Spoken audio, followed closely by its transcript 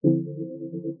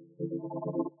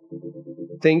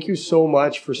thank you so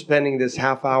much for spending this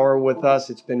half hour with us.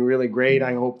 It's been really great.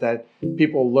 I hope that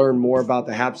people learn more about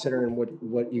the Hab Center and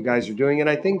what you guys are doing. And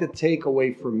I think the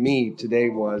takeaway for me today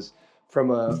was, from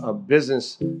a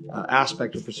business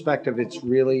aspect or perspective, it's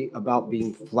really about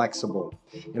being flexible.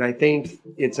 And I think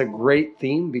it's a great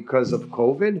theme because of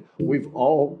COVID. We've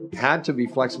all had to be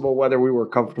flexible, whether we were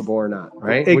comfortable or not,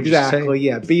 right? Exactly,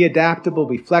 yeah. Be adaptable,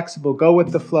 be flexible, go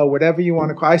with the flow, whatever you want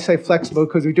to call it. I say flexible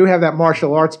because we do have that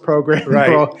martial arts program. Right.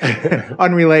 They're all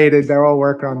unrelated. They're all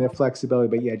working on their flexibility.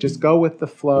 But yeah, just go with the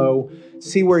flow.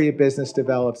 See where your business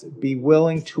develops. Be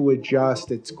willing to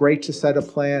adjust. It's great to set a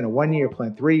plan, a 1-year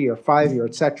plan, 3-year, 5-year,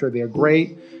 etc. They're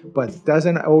great, but it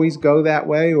doesn't always go that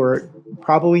way, or it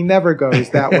probably never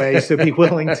goes that way. So be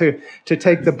willing to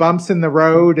take the bumps in the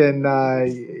road and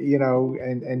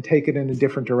and take it in a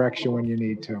different direction when you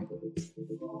need to.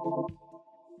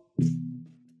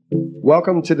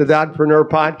 Welcome to the Dadpreneur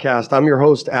Podcast. I'm your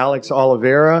host, Alex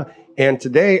Oliveira, and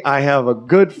today I have a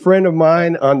good friend of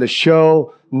mine on the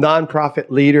show, nonprofit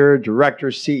leader, director,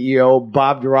 CEO,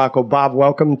 Bob DiRocco. Bob,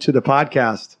 welcome to the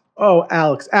podcast. Oh,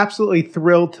 Alex, absolutely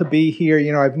thrilled to be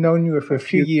here. I've known you for a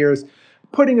few years.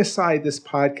 Putting aside this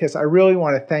podcast, I really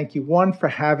want to thank you, one, for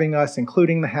having us,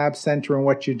 including the Hab Center and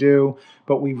what you do.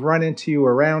 But we've run into you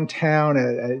around town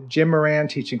at Jim Moran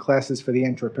teaching classes for the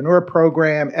Entrepreneur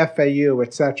Program, FAU,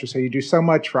 etc. So you do so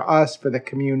much for us, for the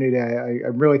community.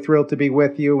 I'm really thrilled to be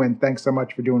with you, and thanks so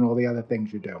much for doing all the other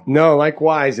things you do. No,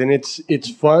 likewise. And it's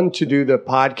fun to do the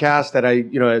podcast that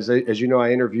as you know,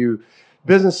 I interview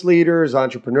business leaders,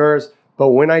 entrepreneurs.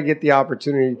 But when I get the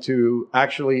opportunity to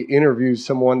actually interview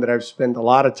someone that I've spent a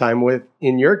lot of time with,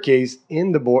 in your case,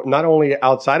 in the board, not only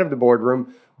outside of the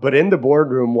boardroom, but in the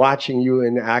boardroom, watching you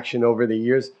in action over the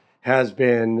years has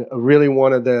been really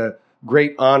one of the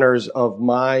great honors of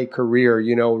my career.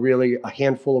 Really a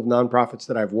handful of nonprofits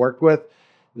that I've worked with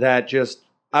that just,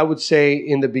 I would say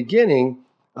in the beginning,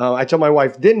 I told my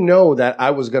wife, didn't know that I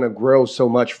was going to grow so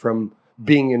much from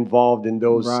being involved in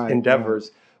those endeavors.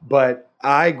 Right. But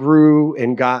I grew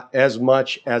and got as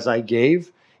much as I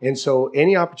gave. And so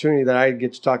any opportunity that I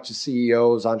get to talk to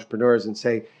CEOs, entrepreneurs, and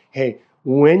say, hey,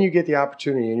 when you get the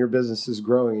opportunity and your business is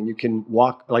growing and you can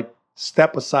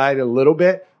step aside a little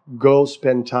bit, go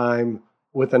spend time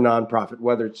with a nonprofit,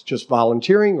 whether it's just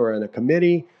volunteering or in a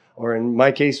committee, or in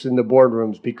my case, in the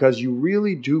boardrooms, because you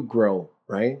really do grow,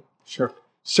 right? Sure.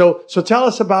 So tell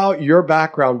us about your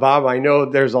background, Bob. I know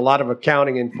there's a lot of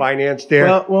accounting and finance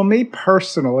there. Well, me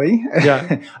personally,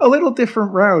 a little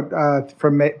different route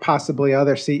from possibly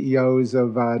other CEOs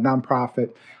of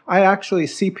nonprofit. I actually,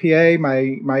 CPA,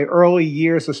 my early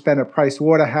years were spent at Price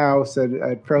Waterhouse at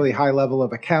a fairly high level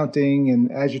of accounting.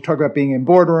 And as you talk about being in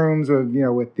boardrooms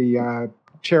with the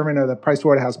chairman of the Price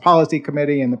Waterhouse Policy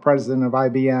Committee and the president of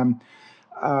IBM,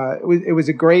 it was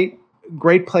a great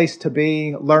place to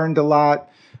be, learned a lot.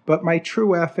 But my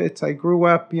true efforts, I grew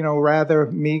up, rather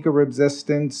meager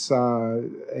existence,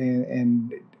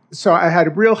 and so I had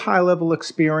a real high-level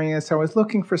experience. I was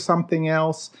looking for something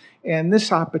else, and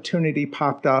this opportunity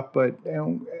popped up.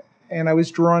 And I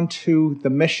was drawn to the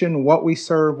mission, what we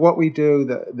serve, what we do,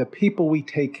 the people we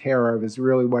take care of is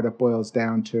really what it boils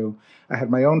down to. I had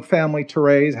my own family to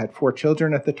raise. I had 4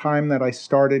 children at the time that I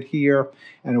started here,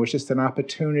 and it was just an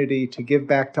opportunity to give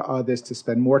back to others, to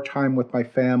spend more time with my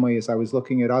family as I was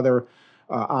looking at other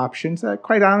options that,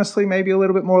 quite honestly, may be a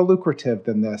little bit more lucrative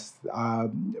than this.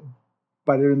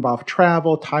 But it involved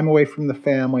travel, time away from the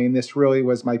family, and this really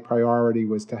was my priority,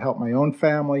 was to help my own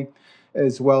family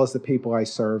as well as the people I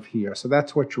serve here. So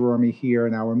that's what drew me here,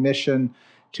 and our mission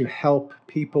to help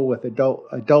people with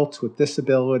adults with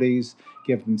disabilities,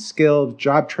 give them skills,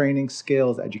 job training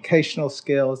skills, educational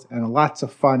skills, and lots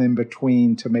of fun in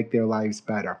between to make their lives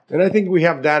better. And I think we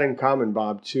have that in common,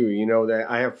 Bob, too. That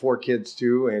I have 4 kids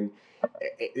too, and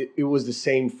it was the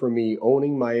same for me.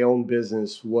 Owning my own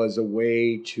business was a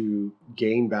way to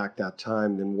gain back that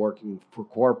time than working for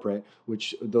corporate,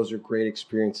 which those are great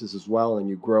experiences as well, and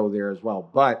you grow there as well.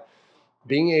 But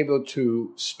being able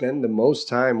to spend the most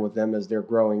time with them as they're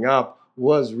growing up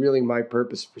was really my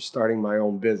purpose for starting my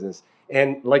own business.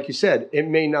 And like you said, it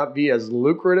may not be as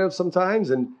lucrative sometimes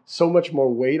and so much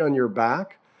more weight on your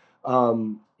back.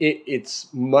 It's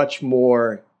much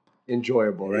more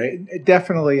enjoyable, right?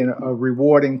 Definitely a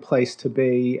rewarding place to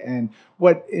be. And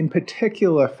what in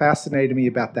particular fascinated me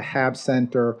about the Hab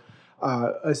Center,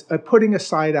 putting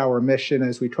aside our mission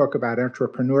as we talk about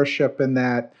entrepreneurship, and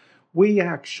that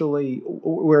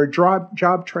we're a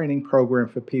job training program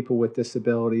for people with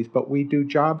disabilities, but we do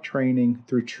job training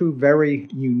through 2 very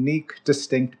unique,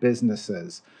 distinct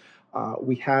businesses.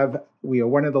 We are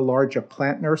one of the larger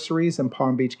plant nurseries in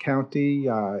Palm Beach County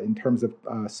in terms of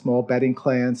small bedding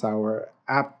plants. Our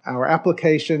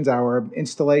applications, our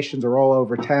installations are all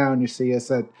over town. You see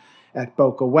us at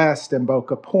Boca West and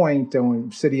Boca Point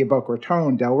and city of Boca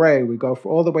Raton, Delray. We go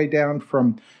all the way down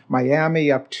from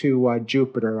Miami up to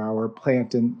Jupiter.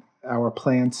 Our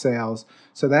plant sales.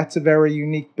 So that's a very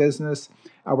unique business.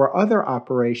 Our other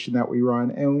operation that we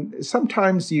run, and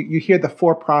sometimes you hear the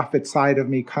for-profit side of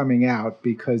me coming out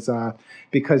because of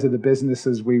the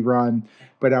businesses we run.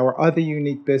 But our other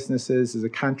unique businesses is a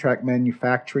contract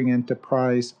manufacturing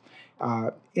enterprise.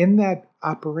 In that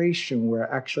operation, we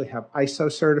actually have ISO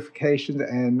certifications,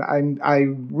 and I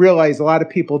realize a lot of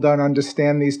people don't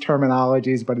understand these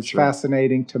terminologies, but it's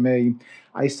fascinating to me.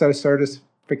 ISO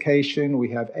certification, we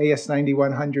have AS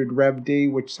 9100 Rev D,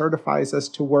 which certifies us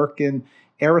to work in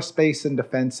aerospace and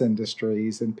defense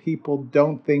industries, and people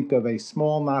don't think of a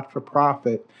small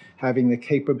not-for-profit having the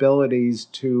capabilities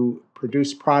to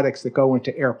produce products that go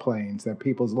into airplanes, that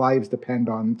people's lives depend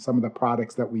on some of the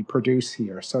products that we produce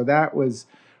here. So that was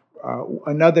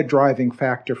another driving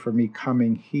factor for me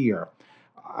coming here.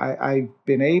 I've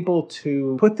been able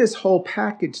to put this whole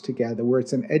package together where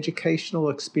it's an educational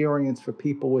experience for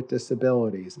people with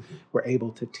disabilities. We're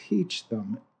able to teach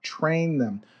them, train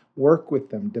them, work with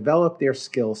them, develop their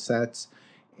skill sets,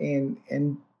 and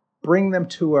bring them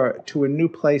to a new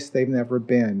place they've never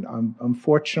been.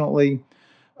 Unfortunately,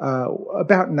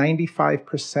 about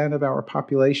 95% of our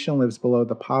population lives below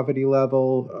the poverty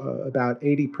level. About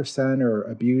 80% are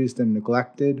abused and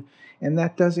neglected, and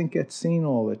that doesn't get seen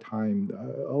all the time.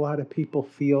 A lot of people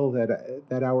feel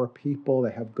that our people,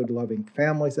 they have good, loving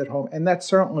families at home, and that's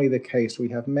certainly the case. We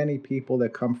have many people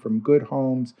that come from good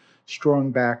homes, strong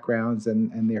backgrounds,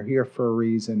 and they're here for a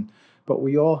reason. But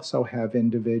we also have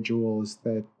individuals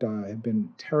that have been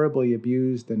terribly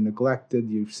abused and neglected.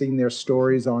 You've seen their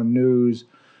stories on news.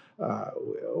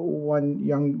 One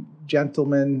young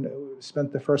gentleman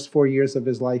spent the first 4 years of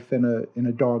his life in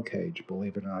a dog cage,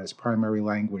 believe it or not. His primary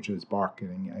language is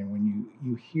barking. And when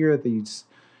you hear these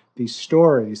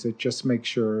stories, it just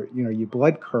makes your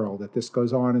blood curl that this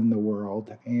goes on in the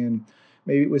world. And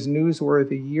maybe it was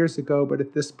newsworthy years ago, but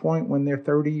at this point, when they're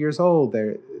 30 years old,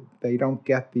 they don't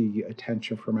get the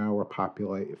attention from our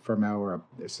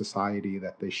society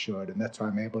that they should. And that's why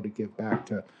I'm able to give back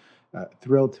to.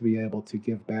 Thrilled to be able to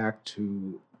give back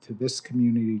to this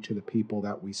community, to the people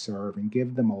that we serve, and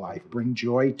give them a life, bring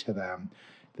joy to them.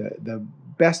 The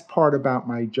best part about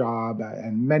my job,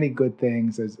 and many good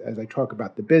things, as I talk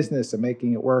about the business and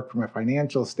making it work from a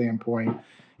financial standpoint,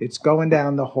 it's going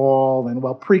down the hall and,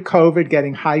 pre-COVID,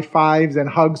 getting high fives and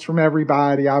hugs from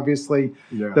everybody. Obviously,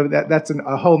 that's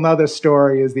a whole nother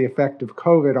story, is the effect of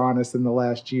COVID on us in the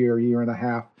last year and a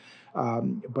half.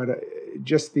 But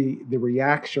just the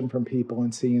reaction from people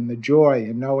and seeing the joy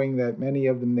and knowing that many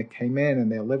of them that came in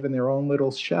and they live in their own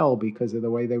little shell because of the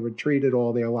way they were treated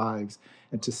all their lives,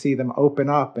 and to see them open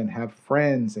up and have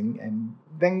friends, and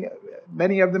then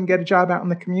many of them get a job out in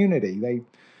the community.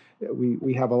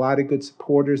 We have a lot of good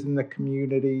supporters in the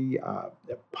community.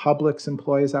 Publix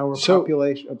employs our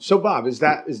population. So, Bob, is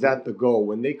that the goal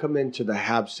when they come into the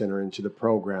HAB Center, into the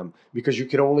program? Because you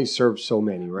can only serve so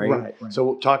many, right? Right.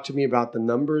 So, talk to me about the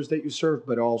numbers that you serve,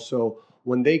 but also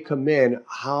when they come in,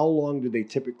 how long do they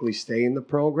typically stay in the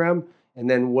program, and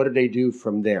then what do they do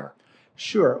from there?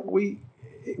 Sure. We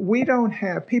don't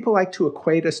have, people like to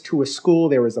equate us to a school.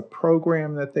 There is a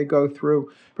program that they go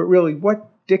through, but really what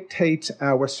dictates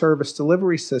our service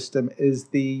delivery system is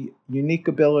the unique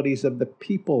abilities of the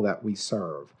people that we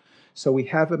serve. So we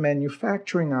have a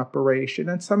manufacturing operation,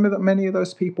 and many of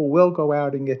those people will go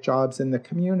out and get jobs in the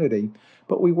community,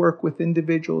 but we work with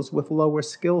individuals with lower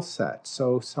skill sets.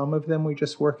 So some of them we're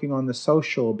just working on the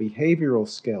social, behavioral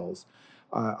skills.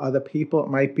 Other people, it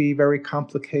might be very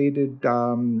complicated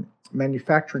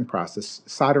manufacturing process,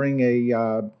 soldering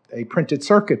a printed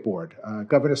circuit board.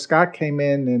 Governor Scott came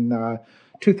in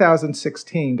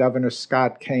 2016. Governor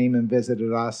Scott came and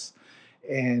visited us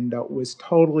and was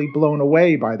totally blown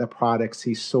away by the products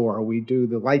he saw. We do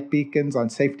the light beacons on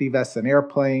safety vests in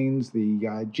airplanes, the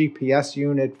GPS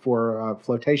unit for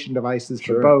flotation devices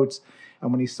for boats.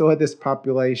 And when he saw this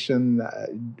population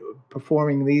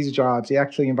performing these jobs, he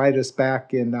actually invited us back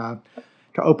to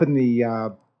open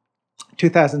the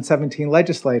 2017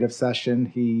 legislative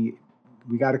session.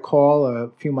 We got a call a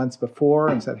few months before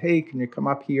and said, "Hey, can you come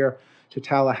up here to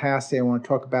Tallahassee? I want to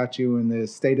talk about you in the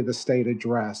State of the State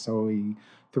address." So he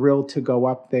thrilled to go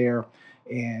up there,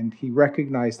 and he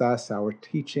recognized us, our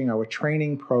teaching, our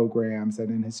training programs,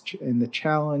 and in the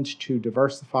challenge to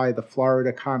diversify the Florida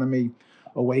economy,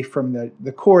 away from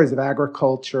the cores of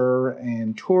agriculture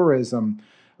and tourism,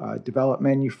 develop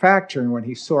manufacturing. When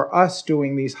he saw us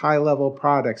doing these high-level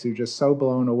products, he was just so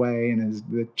blown away. And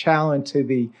the challenge to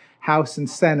the House and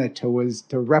Senate was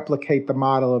to replicate the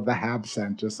model of the Hab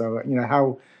Center. So,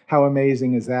 how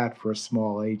amazing is that for a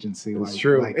small agency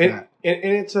like that?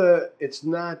 And it's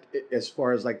not, as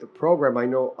far as like the program, I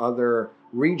know other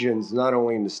regions, not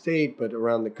only in the state, but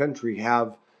around the country,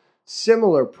 have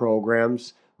similar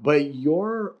programs. But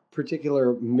your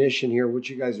particular mission here, what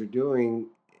you guys are doing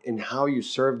and how you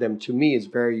serve them, to me, is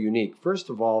very unique. First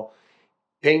of all,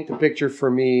 paint the picture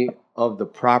for me of the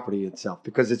property itself,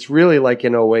 because it's really like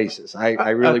an oasis. I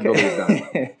really believe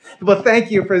that. Well,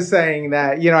 thank you for saying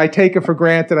that. I take it for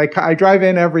granted. I drive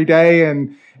in every day,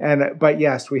 but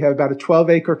yes, we have about a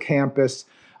 12-acre campus.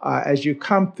 As you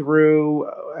come through,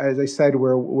 as I said,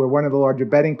 we're one of the larger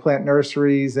bedding plant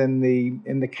nurseries in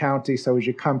the county. So as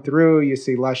you come through, you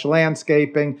see lush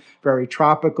landscaping, very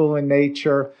tropical in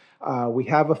nature. We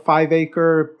have a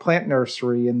 5-acre plant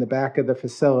nursery in the back of the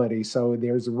facility. So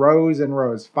there's rows and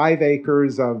rows, 5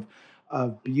 acres of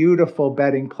beautiful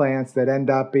bedding plants that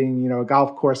end up being,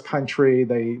 golf course country,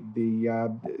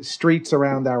 the streets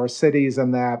around our cities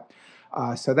and that.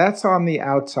 So that's on the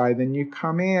outside. Then you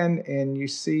come in and you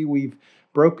see we've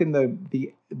broken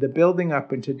the building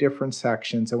up into different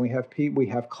sections, and we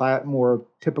have more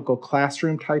typical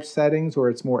classroom type settings where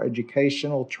it's more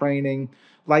educational training,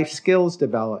 life skills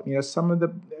develop.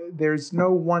 There's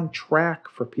no one track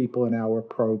for people in our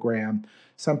program.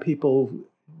 Some people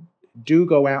do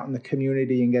go out in the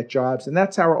community and get jobs, and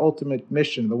that's our ultimate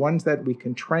mission. The ones that we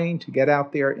can train to get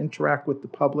out there, interact with the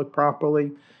public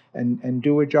properly, and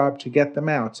do a job to get them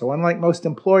out. So unlike most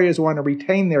employers want to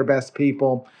retain their best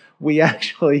people, we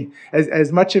actually,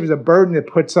 as much as a burden it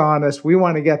puts on us, we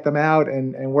want to get them out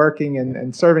and working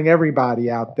and serving everybody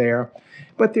out there.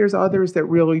 But there's others that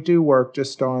really do work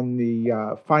just on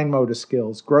the fine motor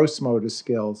skills, gross motor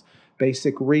skills,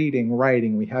 basic reading,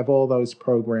 writing. We have all those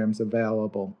programs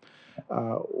available.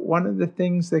 One of the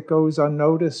things that goes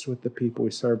unnoticed with the people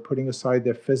we serve, putting aside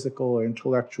their physical or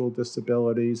intellectual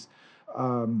disabilities,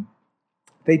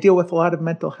 they deal with a lot of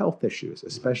mental health issues,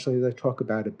 especially they talk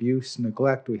about abuse,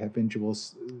 neglect. We have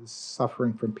individuals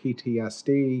suffering from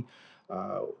PTSD.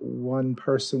 One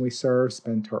person we serve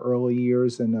spent her early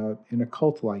years in a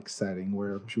cult-like setting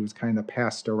where she was kind of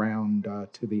passed around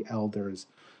to the elders.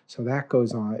 So that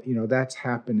goes on. That's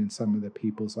happened in some of the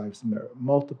people's lives. And there are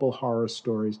multiple horror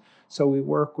stories. So we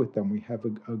work with them. We have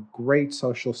a great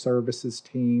social services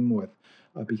team with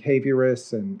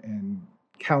behaviorists and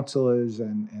counselors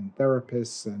and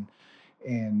therapists,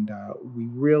 and we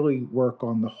really work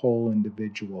on the whole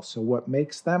individual. So what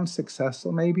makes them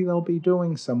successful, maybe they'll be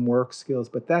doing some work skills,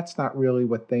 but that's not really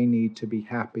what they need to be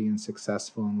happy and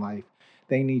successful in life.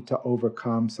 They need to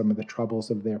overcome some of the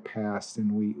troubles of their past,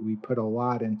 and we put a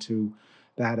lot into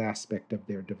that aspect of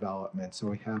their development. So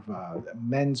we have a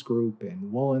men's group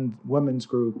and women's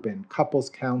group and couples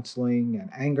counseling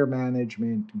and anger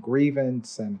management,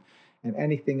 grievance, and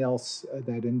anything else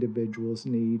that individuals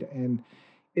need. And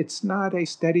it's not a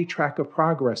steady track of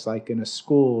progress like in a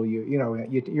school.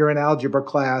 You're in algebra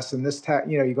class, and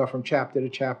you go from chapter to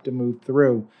chapter, move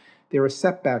through. There are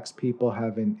setbacks people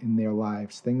have in their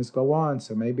lives. Things go on,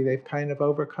 so maybe they've kind of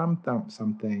overcome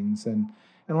some things, and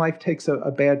life takes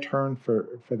a bad turn for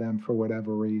them for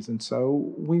whatever reason.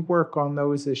 So we work on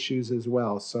those issues as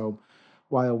well. So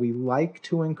while we like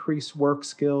to increase work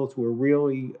skills,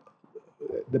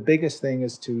 the biggest thing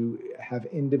is to have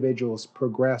individuals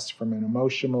progress from an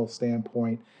emotional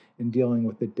standpoint in dealing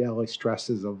with the daily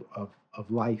stresses of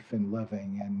life and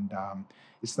living. And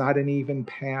it's not an even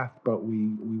path, but we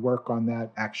work on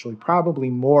that actually probably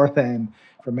more than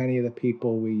for many of the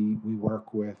people we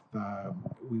work with.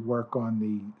 We work on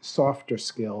the softer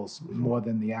skills more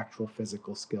than the actual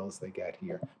physical skills they get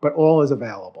here. But all is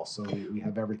available, so we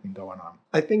have everything going on.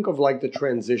 I think of like the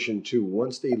transition too,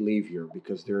 once they leave here,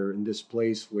 because they're in this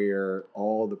place where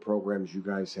all the programs you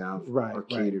guys have are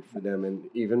catered for them. And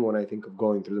even when I think of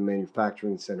going through the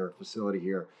manufacturing center facility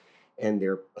here, and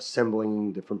they're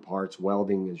assembling different parts,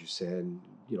 welding, as you said,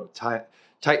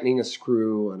 tightening a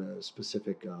screw on a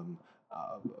specific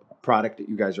product that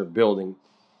you guys are building.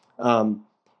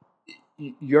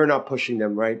 You're not pushing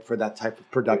them, right, for that type of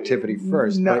productivity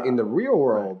first. No. But in the real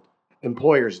world,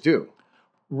 employers do.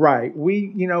 Right.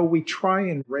 We try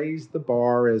and raise the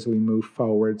bar as we move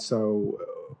forward. So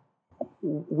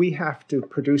we have to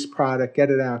produce product, get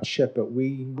it out, ship it.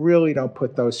 We really don't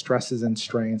put those stresses and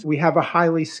strains. We have a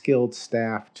highly skilled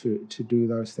staff to do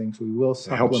those things. We will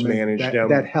supplement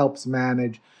that helps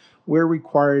manage. We're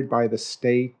required by the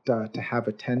state to have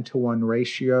a 10-to-1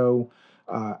 ratio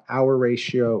our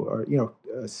ratio,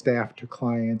 or staff to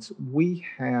clients, we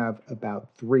have about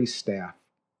 3 staff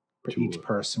for each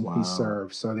person we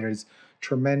serve. So there's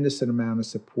tremendous amount of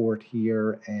support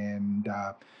here, and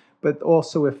but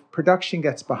also if production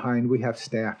gets behind, we have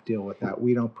staff deal with that.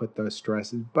 We don't put those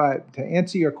stresses. But to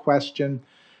answer your question,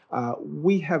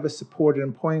 we have a supported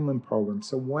employment program.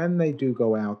 So when they do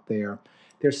go out there,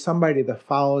 there's somebody that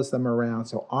follows them around.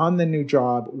 So on the new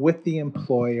job with the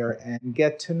employer, and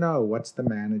get to know what's the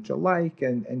manager like,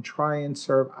 and try and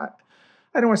serve. I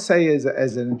don't want to say as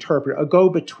an interpreter, a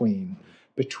go-between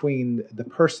between the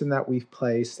person that we've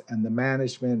placed and the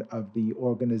management of the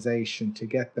organization to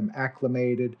get them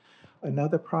acclimated.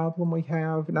 Another problem we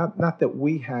have, not that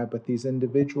we have, but these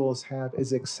individuals have,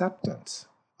 is acceptance.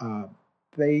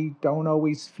 They don't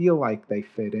always feel like they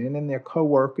fit in, and their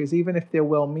coworkers, even if they're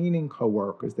well-meaning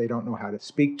coworkers, they don't know how to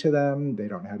speak to them. They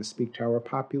don't know how to speak to our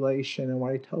population. And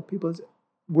what I tell people is,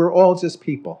 we're all just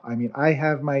people. I mean, I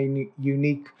have my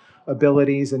unique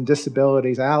abilities and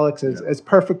disabilities. Alex, as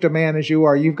perfect a man as you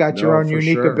are, you've got your own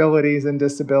unique abilities and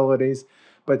disabilities.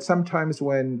 But sometimes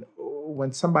when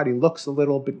somebody looks a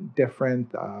little bit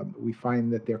different, we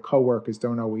find that their coworkers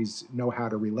don't always know how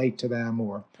to relate to them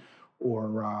or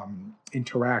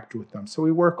interact with them. So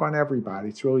we work on everybody.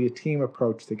 It's really a team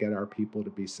approach to get our people to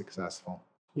be successful.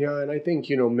 Yeah, and I think,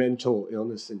 mental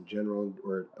illness in general,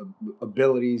 or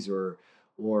abilities or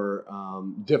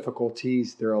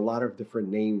difficulties, there are a lot of different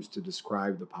names to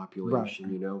describe the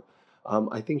population, right.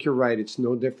 I think you're right. It's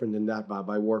no different than that, Bob.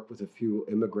 I work with a few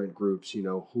immigrant groups,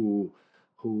 who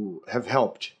have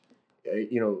helped,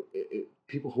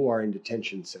 people who are in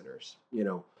detention centers,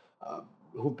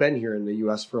 who've been here in the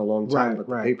U.S. for a long time, but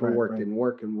the paperwork didn't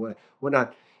work and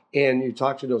whatnot. And you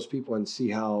talk to those people and see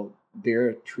how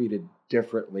they're treated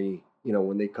differently,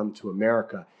 when they come to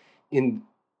America. In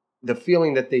the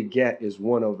feeling that they get is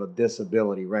one of a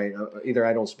disability, right? Either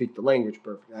I don't speak the language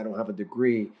perfectly, I don't have a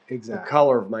degree, the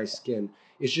color of my skin.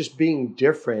 It's just being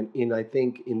different. And I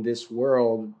think in this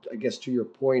world, I guess to your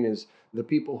point, is the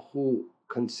people who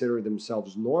consider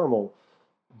themselves normal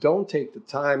don't take the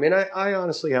time. And I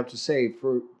honestly have to say,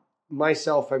 for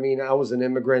myself, I mean, I was an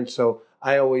immigrant, so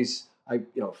I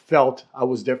felt I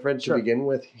was different to begin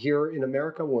with here in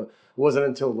America. It wasn't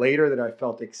until later that I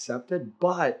felt accepted.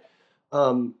 But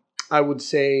I would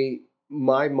say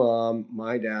my mom,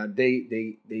 my dad,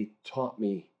 they taught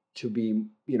me to be,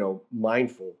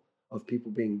 mindful of people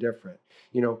being different,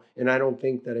 and I don't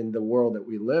think that in the world that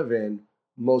we live in,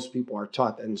 most people are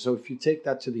taught that. And so if you take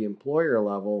that to the employer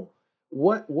level,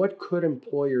 what could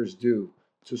employers do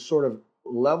to sort of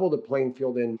level the playing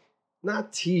field and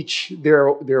not teach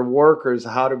their workers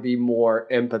how to be more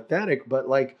empathetic, but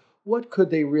like, what could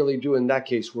they really do in that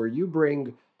case where you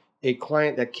bring a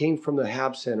client that came from the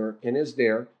HAB center and is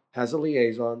there, has a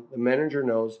liaison, the manager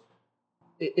knows,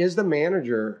 is the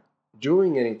manager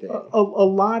doing anything? A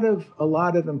lot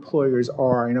of employers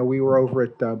are. We were over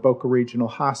at Boca Regional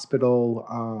Hospital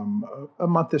a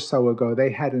month or so ago.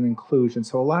 They had an inclusion.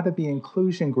 So a lot of the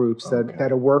inclusion groups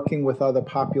that are working with other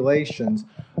populations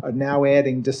are now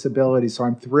adding disabilities. So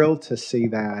I'm thrilled to see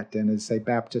that. And as say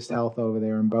Baptist Health over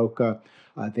there in Boca,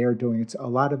 they're doing it. A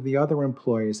lot of the other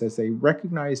employers, as they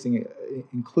recognizing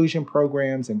inclusion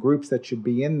programs and groups that should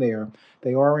be in there,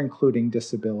 they are including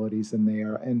disabilities in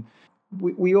there. And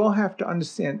we all have to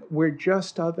understand we're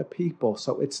just other people.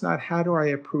 So it's not, how do I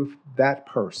approve that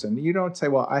person? You don't say, I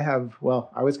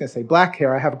was going to say black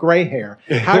hair, I have gray hair.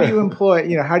 How do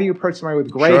you how do you approach somebody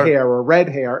with gray hair or red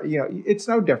hair? It's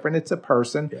no different. It's a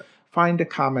person. Yeah. Find a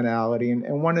commonality.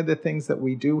 And one of the things that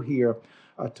we do here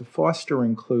to foster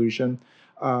inclusion,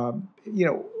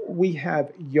 we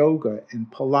have yoga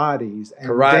and Pilates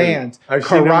and dance. I've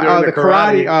seen them doing the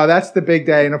karate. Oh, that's the big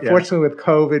day. And unfortunately with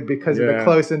COVID, because of the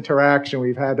close interaction,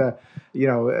 we've had to,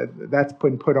 that's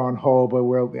been put on hold, but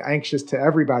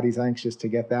everybody's anxious to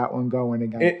get that one going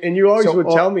again. And you always would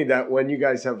tell me that when you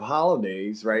guys have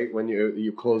holidays, right, when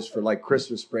you close for like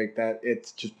Christmas break, that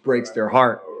it just breaks their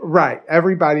heart. Right.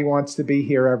 Everybody wants to be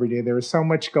here every day. There is so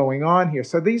much going on here.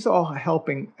 So these all help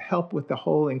with the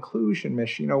whole inclusion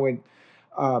mission.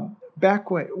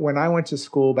 Back when I went to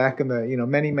school back in the,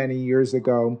 many years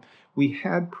ago, we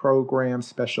had programs,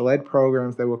 special ed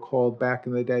programs, they were called back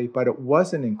in the day, but it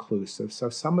wasn't inclusive. So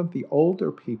some of the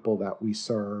older people that we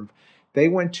serve, they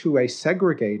went to a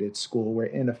segregated school where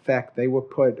in effect they were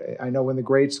put, I know in the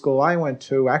grade school I went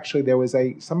to, actually there was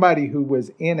somebody who was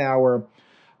in our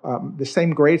the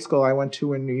same grade school I went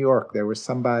to in New York. There was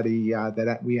somebody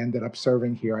that we ended up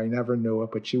serving here. I never knew it,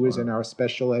 but she was in our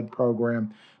special ed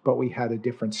program. But we had a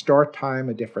different start time,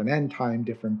 a different end time,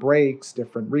 different breaks,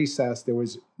 different recess. There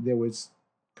was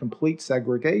complete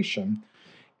segregation.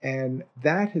 And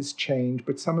that has changed,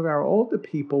 but some of our older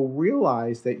people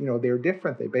realize that, they're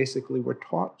different. They basically were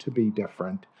taught to be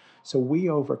different. So we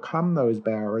overcome those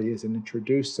barriers and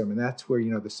introduce them. And that's where,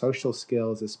 the social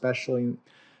skills, especially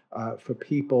for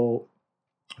people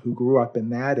who grew up in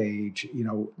that age,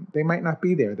 they might not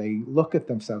be there. They look at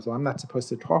themselves, well, I'm not supposed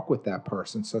to talk with that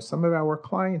person. So some of our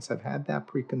clients have had that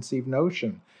preconceived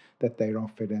notion that they don't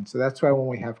fit in. So that's why when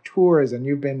we have tours, and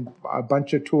you've been a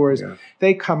bunch of tours,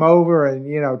 they come over and,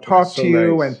 talk to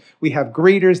you. Nice. And we have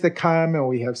greeters that come, and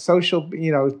we have social,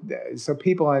 so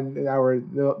people on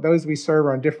those we serve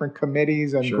are on different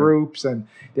committees and groups, and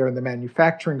they're in the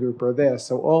manufacturing group or this.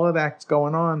 So all of that's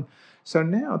going on. So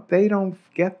now they don't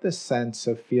get the sense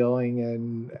of feeling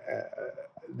and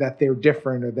that they're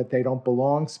different or that they don't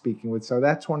belong speaking with. So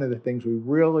that's one of the things we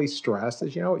really stress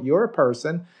is, you're a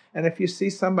person. And if you see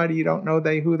somebody you don't know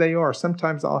who they are,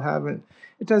 sometimes I'll have it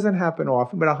doesn't happen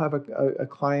often, but I'll have a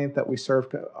client that we serve.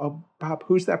 Oh, Bob,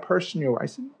 who's that person you are? I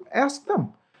said, ask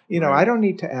them. I don't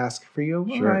need to ask for you.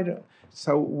 Sure.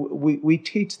 So we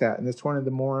teach that, and it's one of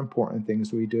the more important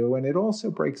things we do. And it also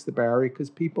breaks the barrier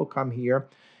because people come here.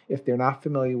 If they're not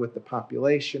familiar with the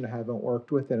population, haven't worked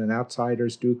with it, and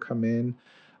outsiders do come in,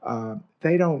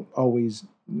 they don't always,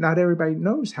 not everybody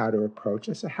knows how to approach.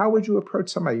 I said, how would you approach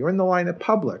somebody? You're in the line of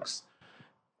Publix.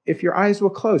 If your eyes were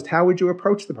closed, how would you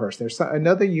approach the person? There's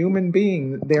another human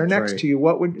being there next to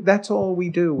you. That's all we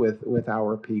do with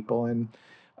our people. And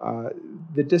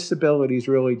the disabilities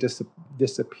really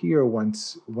disappear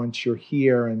once you're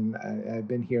here. And I've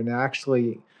been here now.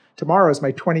 Actually, tomorrow is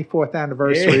my 24th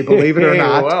anniversary, believe it or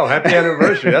not. Wow, happy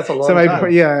anniversary. That's a long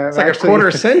time. Yeah. It's like a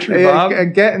quarter century, Bob.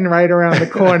 Getting right around the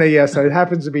corner, yes. So it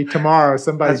happens to be tomorrow.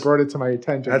 Somebody brought it to my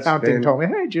attention. Accounting told me,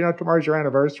 hey, do you know tomorrow's your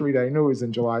anniversary day? I knew it was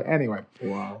in July. Anyway.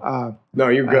 Wow. No,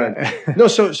 you're good. No,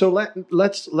 so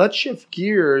let's shift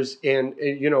gears. And,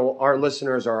 our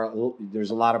listeners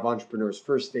there's a lot of entrepreneurs,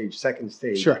 first stage, second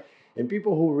stage. Sure. And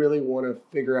people who really want to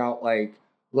figure out,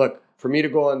 look, for me to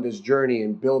go on this journey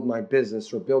and build my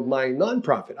business or build my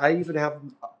nonprofit. I even have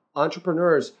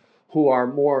entrepreneurs who are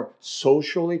more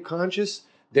socially conscious.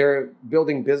 They're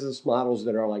building business models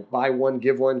that are like buy one,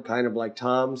 give one, kind of like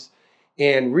Tom's,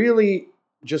 and really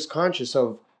just conscious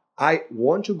of, I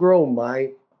want to grow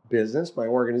my business, my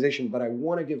organization, but I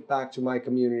want to give back to my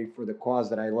community for the cause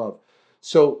that I love.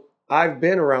 So I've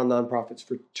been around nonprofits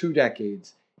for 2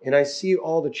 decades, and I see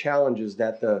all the challenges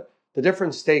that the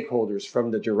different stakeholders,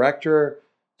 from the director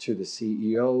to the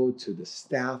CEO, to the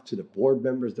staff, to the board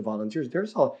members, the volunteers,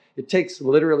 it takes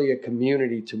literally a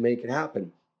community to make it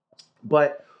happen.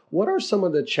 But what are some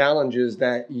of the challenges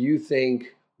that you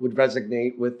think would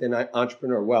resonate with an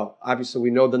entrepreneur? Well, obviously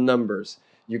we know the numbers.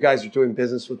 You guys are doing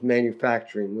business with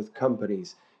manufacturing, with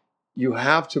companies. You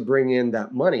have to bring in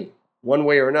that money one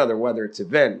way or another, whether it's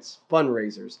events,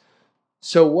 fundraisers.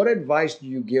 So what advice do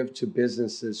you give to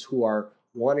businesses who are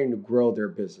wanting to grow their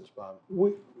business, Bob?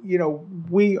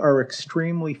 We are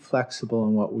extremely flexible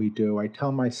in what we do. I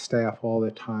tell my staff all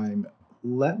the time,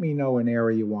 let me know an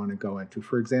area you want to go into.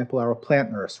 For example, our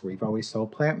plant nursery, we've always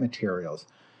sold plant materials.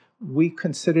 We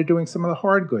consider doing some of the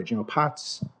hard goods,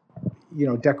 pots,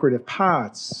 decorative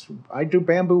pots. I do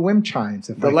bamboo wind chimes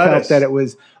if I felt that it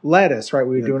was lettuce, right?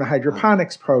 We were doing a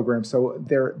hydroponics program. So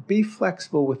be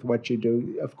flexible with what you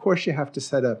do. Of course, you have to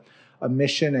set a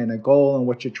mission and a goal and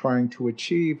what you're trying to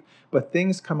achieve, but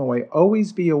things come away.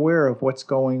 Always be aware of what's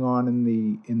going on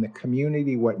in the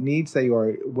community, what needs they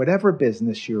are, whatever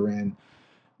business you're in.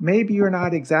 Maybe you're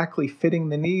not exactly fitting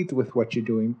the needs with what you're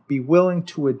doing. Be willing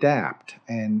to adapt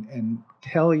and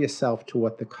tell yourself to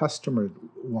what the customer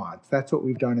wants. That's what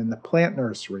we've done in the plant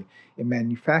nursery, in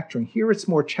manufacturing. Here it's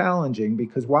more challenging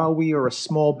because while we are a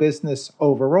small business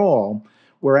overall,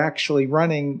 we're actually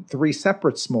running 3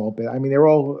 separate small businesses. I mean, they're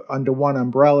all under one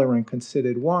umbrella and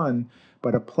considered one,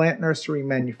 but a plant nursery,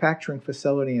 manufacturing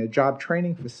facility, and a job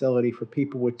training facility for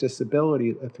people with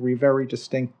disability are 3 very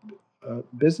distinct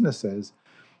businesses.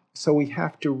 So we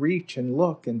have to reach and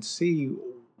look and see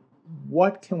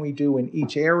what can we do in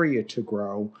each area to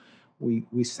grow.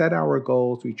 We set our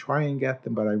goals, we try and get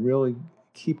them, but I really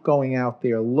keep going out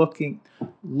there,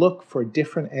 look for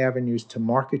different avenues to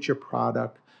market your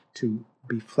product, to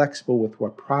be flexible with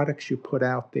what products you put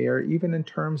out there, even in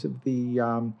terms of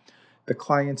the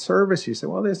client service. You say,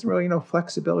 well, there's really no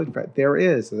flexibility. But there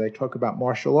is, as I talk about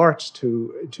martial arts,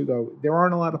 to go, there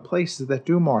aren't a lot of places that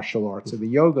do martial arts, or the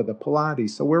yoga, the Pilates.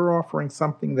 So we're offering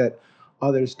something that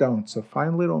others don't. So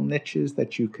find little niches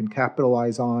that you can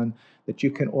capitalize on, that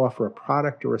you can offer a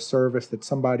product or a service that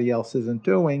somebody else isn't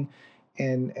doing,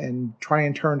 and try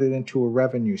and turn it into a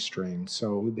revenue stream.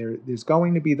 So there's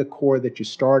going to be the core that you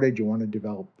started. You want to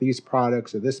develop these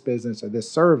products or this business or this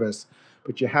service,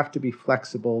 but you have to be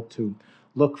flexible to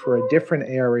look for a different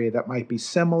area that might be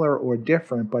similar or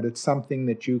different, but it's something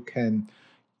that you can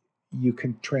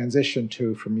transition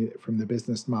to from the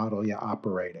business model you're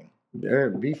operating. Yeah,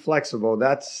 be flexible.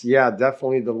 That's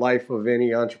definitely the life of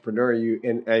any entrepreneur.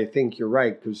 And I think you're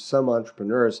right, because some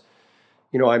entrepreneurs,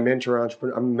 I mentor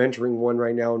entrepreneur. I'm mentoring one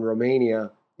right now in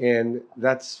Romania, and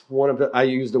that's one of the. I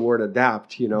use the word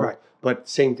adapt, Right. but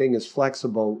same thing as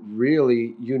flexible.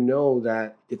 Really,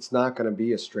 that it's not going to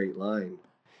be a straight line,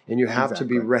 and you have to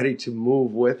be ready to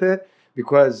move with it.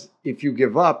 Because if you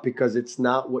give up because it's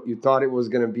not what you thought it was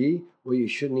going to be, well, you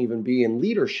shouldn't even be in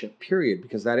leadership. Period.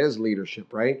 Because that is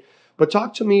leadership, right? But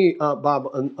talk to me, Bob,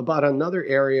 about another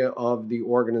area of the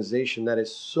organization that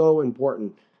is so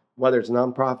important, whether it's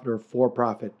nonprofit or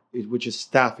for-profit, which is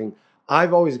staffing.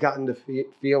 I've always gotten the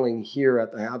feeling here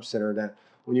at the Hab Center that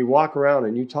when you walk around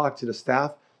and you talk to the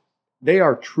staff, they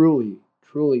are truly,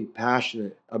 truly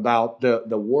passionate about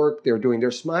the work they're doing. They're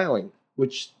smiling,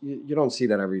 which you don't see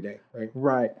that every day, right?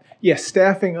 Right. Yeah,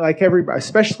 staffing, like everybody,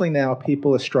 especially now,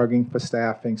 people are struggling for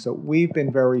staffing. So we've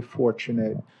been very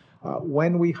fortunate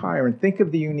when we hire, and think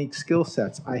of the unique skill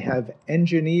sets. I have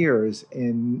engineers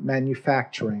in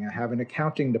manufacturing. I have an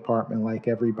accounting department like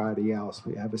everybody else.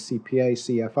 We have a CPA,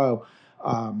 CFO,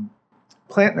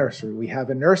 plant nursery. We have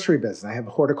a nursery business. I have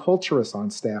a horticulturist on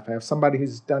staff. I have somebody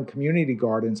who's done community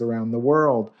gardens around the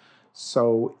world.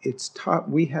 So it's tough.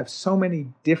 We have so many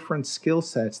different skill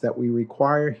sets that we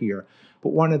require here. But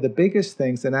one of the biggest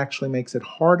things that actually makes it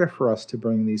harder for us to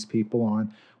bring these people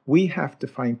on, we have to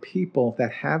find people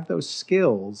that have those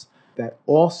skills that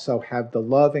also have the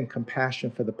love and compassion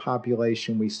for the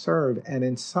population we serve. And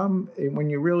when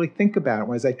you really think about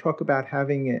it, as I talk about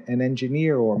having an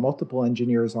engineer or multiple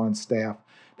engineers on staff,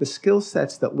 the skill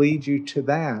sets that lead you to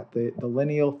that, the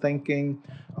lineal thinking,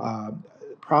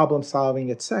 problem solving,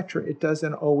 etc., it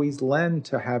doesn't always lend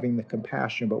to having the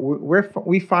compassion, but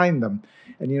we find them.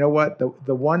 And you know what?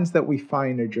 The ones that we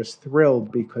find are just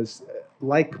thrilled because,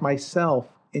 like myself,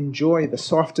 enjoy the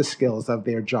softer skills of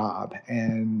their job.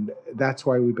 And that's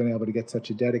why we've been able to get such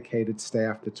a dedicated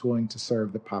staff that's willing to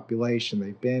serve the population.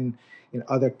 They've been in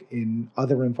other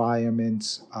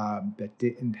environments that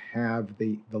didn't have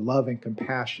the love and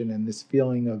compassion and this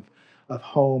feeling of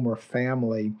home or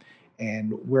family.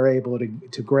 And we're able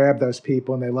to grab those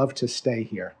people, and they love to stay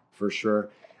here. For sure.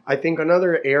 I think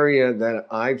another area that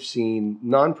I've seen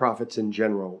nonprofits in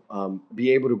general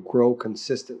be able to grow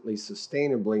consistently,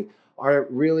 sustainably, are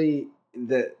really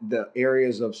the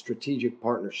areas of strategic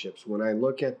partnerships. When I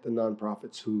look at the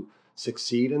nonprofits who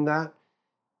succeed in that,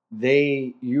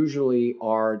 they usually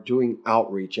are doing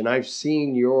outreach. And I've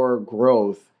seen your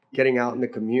growth getting out in the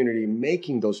community,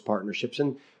 making those partnerships.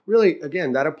 And really,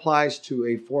 again, that applies to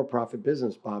a for-profit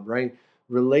business, Bob, right?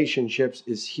 Relationships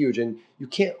is huge. And you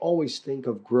can't always think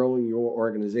of growing your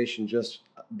organization just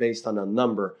based on a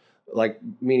number, like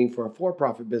meaning for a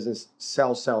for-profit business,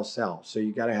 sell, sell, sell. So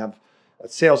you got to have a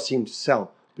sales team to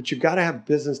sell, but you got to have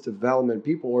business development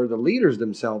people or the leaders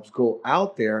themselves go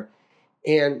out there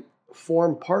and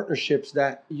form partnerships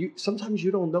that sometimes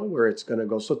you don't know where it's going to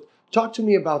go. So talk to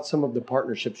me about some of the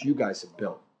partnerships you guys have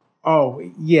built. Oh,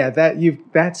 yeah,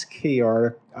 that's key,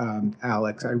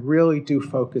 Alex. I really do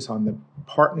focus on the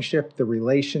partnership, the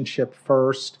relationship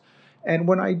first. And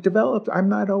when I develop, I'm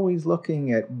not always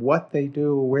looking at what they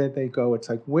do or where they go. It's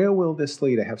like, where will this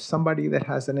lead? I have somebody that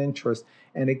has an interest.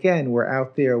 And again, we're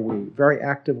out there. We're very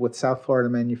active with South Florida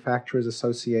Manufacturers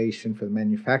Association for the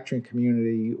manufacturing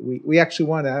community. We actually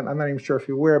won, I'm not even sure if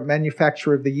you're aware,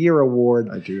 Manufacturer of the Year award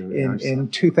in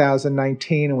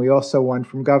 2019. And we also won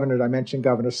from I mentioned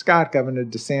Governor Scott. Governor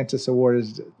DeSantis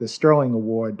awarded the Sterling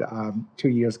Award 2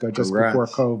 years ago, just before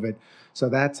COVID. So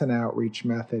that's an outreach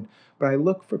method. But I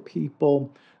look for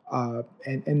people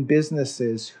and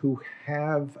businesses who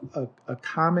have a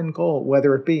common goal,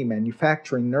 whether it be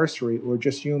manufacturing, nursery, or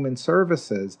just human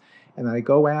services. And I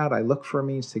go out, I look for a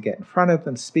means to get in front of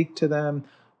them, speak to them,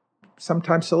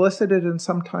 sometimes solicited and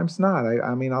sometimes not.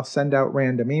 I'll send out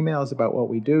random emails about what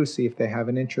we do, see if they have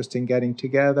an interest in getting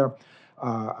together.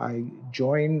 I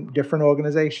join different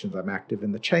organizations. I'm active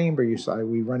in the chamber.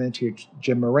 We run into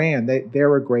Jim Moran.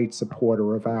 They're a great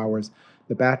supporter of ours.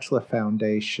 The Batchelor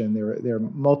Foundation. There are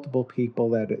multiple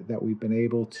people that we've been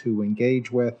able to engage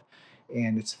with,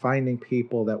 and it's finding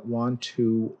people that want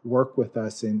to work with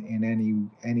us in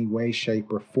any way,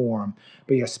 shape, or form.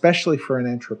 But especially for an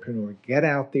entrepreneur, get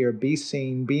out there, be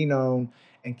seen, be known,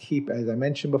 and keep, as I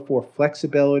mentioned before,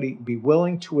 flexibility. Be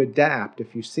willing to adapt.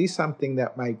 If you see something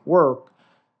that might work,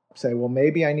 say, well,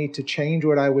 maybe I need to change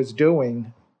what I was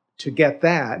doing to get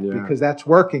that because that's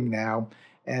working now.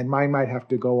 And mine might have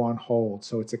to go on hold.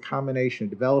 So it's a combination of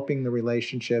developing the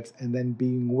relationships and then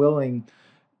being willing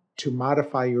to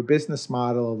modify your business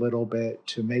model a little bit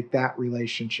to make that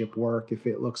relationship work if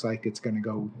it looks like it's going to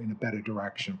go in a better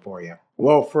direction for you.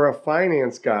 Well, for a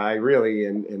finance guy, really,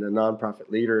 and a nonprofit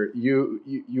leader, you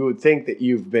would think that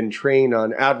you've been trained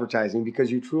on advertising because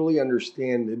you truly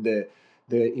understand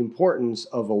the importance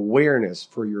of awareness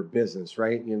for your business,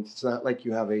 right? And it's not like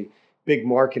you have a big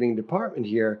marketing department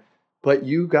here, but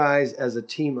you guys as a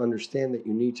team understand that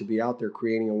you need to be out there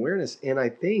creating awareness. And I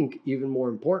think even more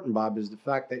important, Bob, is the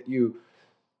fact that you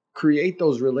create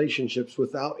those relationships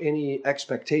without any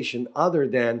expectation other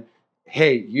than,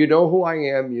 hey, you know who I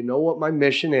am, you know what my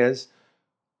mission is.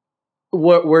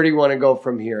 Where do you want to go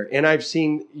from here? And I've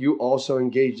seen you also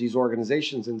engage these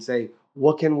organizations and say,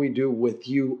 what can we do with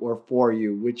you or for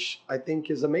you? Which I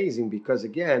think is amazing because,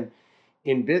 again,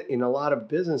 in a lot of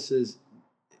businesses,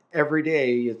 every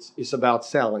day it's about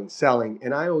selling.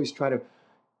 And I always try to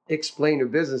explain to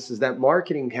businesses that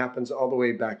marketing happens all the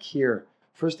way back here.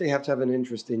 First, they have to have an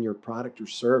interest in your product or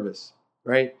service,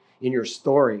 right? In your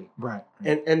story. Right.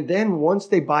 And then once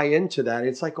they buy into that,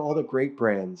 it's like all the great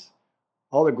brands.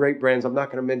 I'm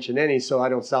not going to mention any, so I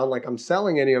don't sound like I'm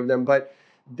selling any of them, but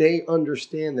they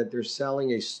understand that they're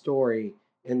selling a story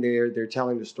and they're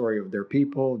telling the story of their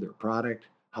people, their product,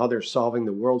 how they're solving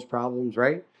the world's problems,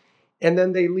 right? And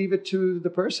then they leave it to the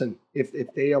person.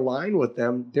 If they align with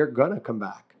them, they're going to come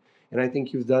back. And I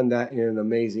think you've done that in an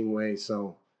amazing way.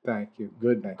 So thank you.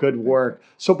 Good work.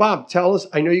 So Bob, tell us,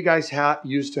 I know you guys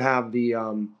used to have the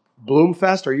Bloom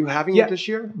Fest. Are you having it this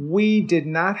year? We did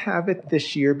not have it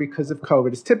this year because of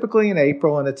COVID. It's typically in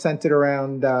April, and it's centered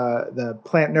around the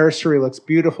plant nursery. It looks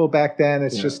beautiful back then.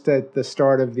 It's just at the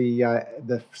start of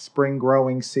the spring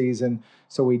growing season.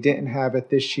 So we didn't have it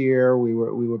this year. We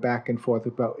were back and forth,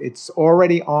 but it's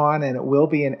already on, and it will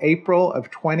be in April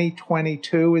of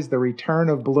 2022 is the return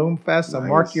of Bloom Fest. So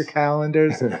mark your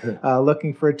calendars.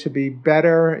 Looking for it to be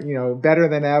better, better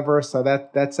than ever. So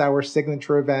that's our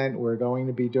signature event. We're going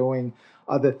to be doing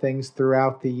other things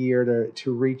throughout the year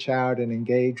to reach out and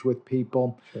engage with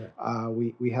people. Sure.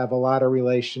 We have a lot of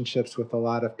relationships with a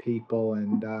lot of people,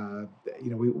 and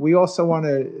we also want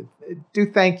to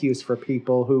do thank yous for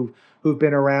people who've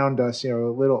been around us.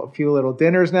 A few little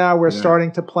dinners now we're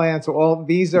starting to plan. So all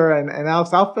these are, and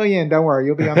Alex, I'll fill you in. Don't worry,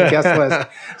 you'll be on the guest list.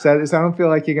 So I don't feel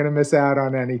like you're going to miss out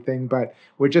on anything. But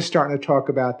we're just starting to talk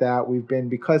about that. We've been,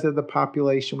 because of the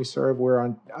population we serve, we're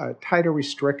on tighter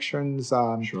restrictions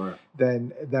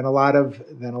than a lot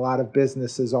of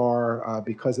businesses are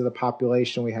because of the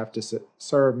population. We have to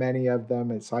serve many of them.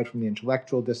 Aside from the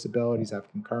intellectual disabilities, have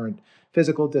concurrent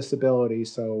physical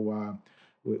disabilities. So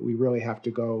we really have to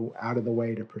go out of the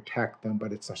way to protect them,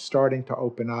 but it's starting to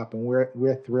open up, and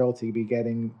we're thrilled to be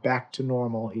getting back to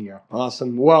normal here.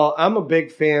 Awesome. Well, I'm a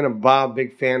big fan of Bob,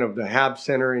 big fan of the Hab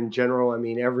Center in general. I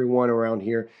mean, everyone around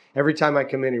here, every time I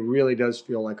come in, it really does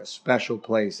feel like a special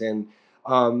place. And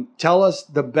tell us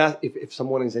the best, if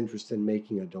someone is interested in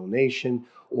making a donation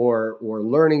or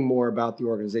learning more about the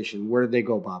organization, where do they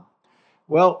go, Bob?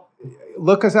 Well,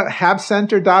 look us at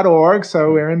habcenter.org.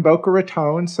 So we're in Boca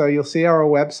Raton. So you'll see our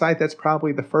website. That's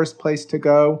probably the first place to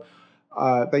go.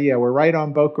 But yeah, we're right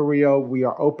on Boca Rio. We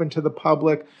are open to the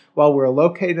public. While we're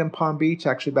located in Palm Beach,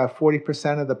 actually about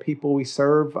 40% of the people we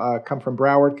serve come from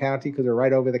Broward County because we're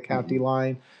right over the county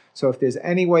line. So if there's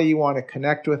any way you want to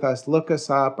connect with us, look us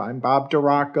up. I'm Bob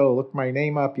DiRocco. Look my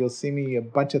name up. You'll see me a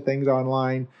bunch of things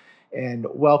online, and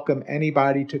welcome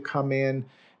anybody to come in.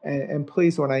 And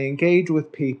please, when I engage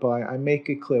with people, I make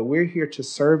it clear we're here to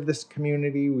serve this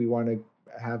community. We want to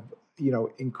have,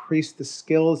 increase the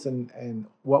skills and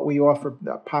what we offer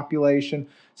the population.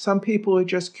 Some people are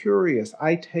just curious.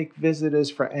 I take visitors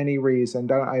for any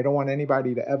reason. I don't want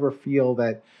anybody to ever feel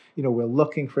that, we're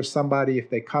looking for somebody.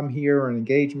 If they come here or an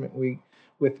engagement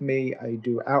with me, I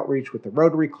do outreach with the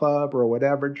Rotary Club or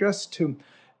whatever, just to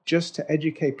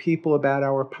educate people about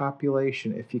our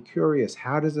population. If you're curious,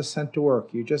 how does the center work?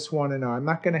 You just want to know. I'm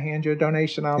not going to hand you a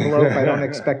donation envelope. I don't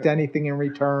expect anything in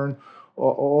return.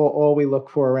 All we look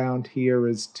for around here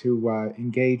is to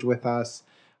engage with us.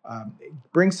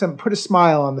 Put a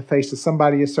smile on the face of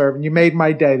somebody you're serving. You made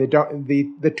my day.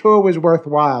 The tour was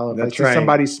worthwhile. If I see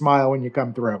somebody smile when you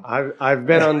come through. I've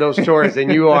been on those tours,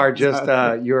 and you are just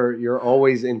you're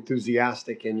always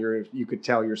enthusiastic, and you could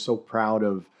tell you're so proud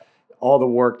of all the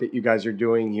work that you guys are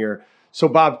doing here. So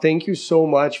Bob, thank you so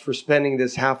much for spending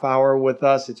this half hour with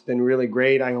us. It's been really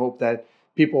great. I hope that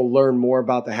people learn more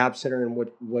about the Hab Center and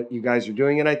what you guys are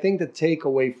doing. And I think the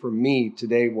takeaway for me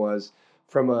today was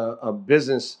from a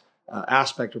business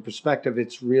aspect or perspective,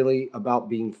 it's really about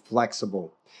being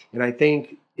flexible. And I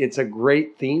think it's a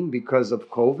great theme because of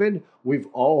COVID. We've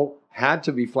all had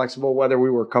to be flexible, whether we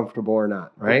were comfortable or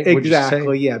not, right?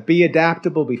 Exactly. Yeah. Be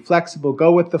adaptable, be flexible,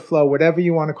 go with the flow, whatever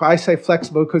you want to call it. I say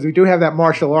flexible because we do have that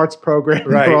martial arts program.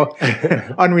 Right. They're all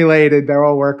unrelated. They're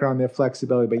all working on their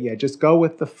flexibility. But yeah, just go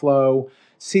with the flow.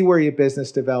 See where your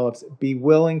business develops. Be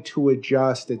willing to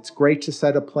adjust. It's great to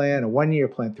set a plan, a 1-year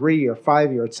plan, 3-year,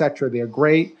 5-year, etc. They're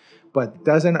great, but it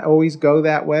doesn't always go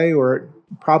that way, or it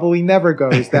probably never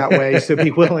goes that way. So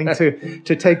be willing to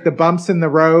take the bumps in the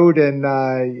road and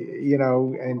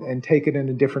and take it in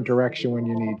a different direction when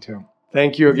you need to.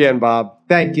 Thank you again, Bob.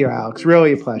 Thank you, Alex.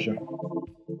 Really a pleasure.